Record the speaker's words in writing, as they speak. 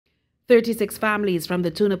36 families from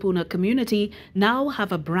the Tunapuna community now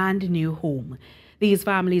have a brand new home. These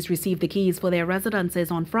families received the keys for their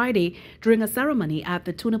residences on Friday during a ceremony at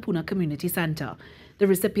the Tunapuna Community Centre. The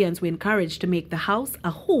recipients were encouraged to make the house a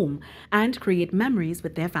home and create memories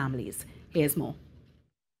with their families. Here's more.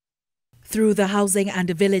 Through the Housing and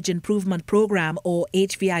Village Improvement Program, or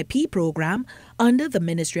HVIP program, under the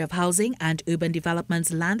Ministry of Housing and Urban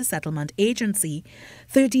Development's Land Settlement Agency,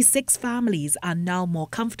 36 families are now more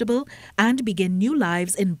comfortable and begin new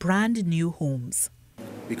lives in brand new homes.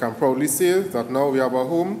 We can proudly say that now we have a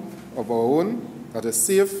home of our own that is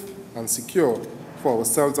safe and secure for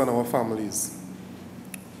ourselves and our families.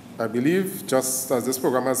 I believe, just as this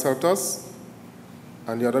program has helped us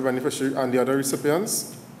and the other beneficiaries and the other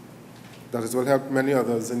recipients, that it will help many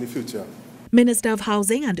others in the future. Minister of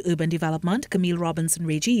Housing and Urban Development, Camille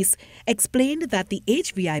Robinson-Regis, explained that the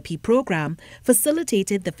HVIP program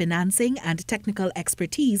facilitated the financing and technical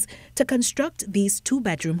expertise to construct these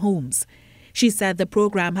two-bedroom homes. She said the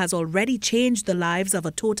program has already changed the lives of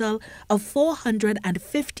a total of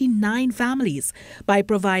 459 families by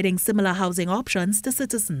providing similar housing options to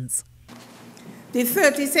citizens. The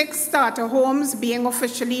 36 starter homes being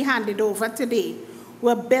officially handed over today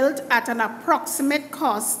were built at an approximate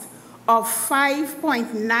cost of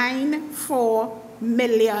 $5.94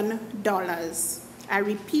 million. I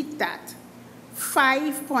repeat that,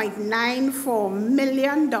 $5.94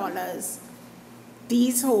 million.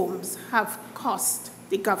 These homes have cost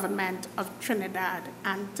the government of Trinidad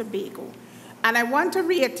and Tobago. And I want to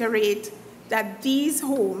reiterate that these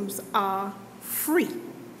homes are free.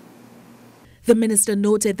 The minister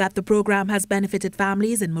noted that the program has benefited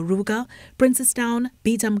families in Moruga, Princestown,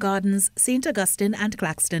 Beetham Gardens, St. Augustine and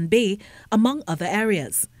Claxton Bay, among other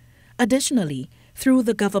areas. Additionally, through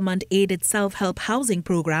the government-aided self-help housing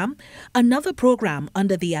program, another program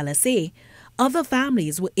under the LSA, other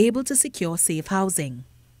families were able to secure safe housing.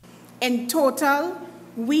 In total,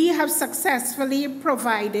 we have successfully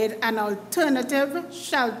provided an alternative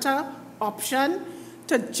shelter option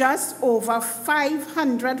to just over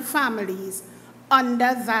 500 families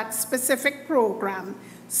under that specific program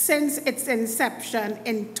since its inception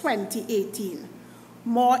in 2018.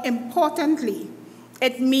 More importantly,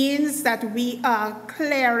 it means that we are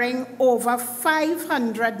clearing over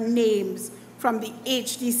 500 names from the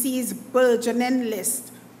HDC's burgeoning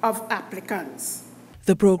list of applicants.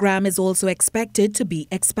 The program is also expected to be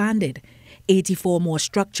expanded. 84 more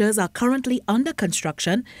structures are currently under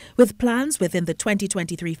construction, with plans within the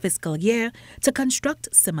 2023 fiscal year to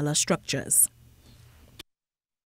construct similar structures.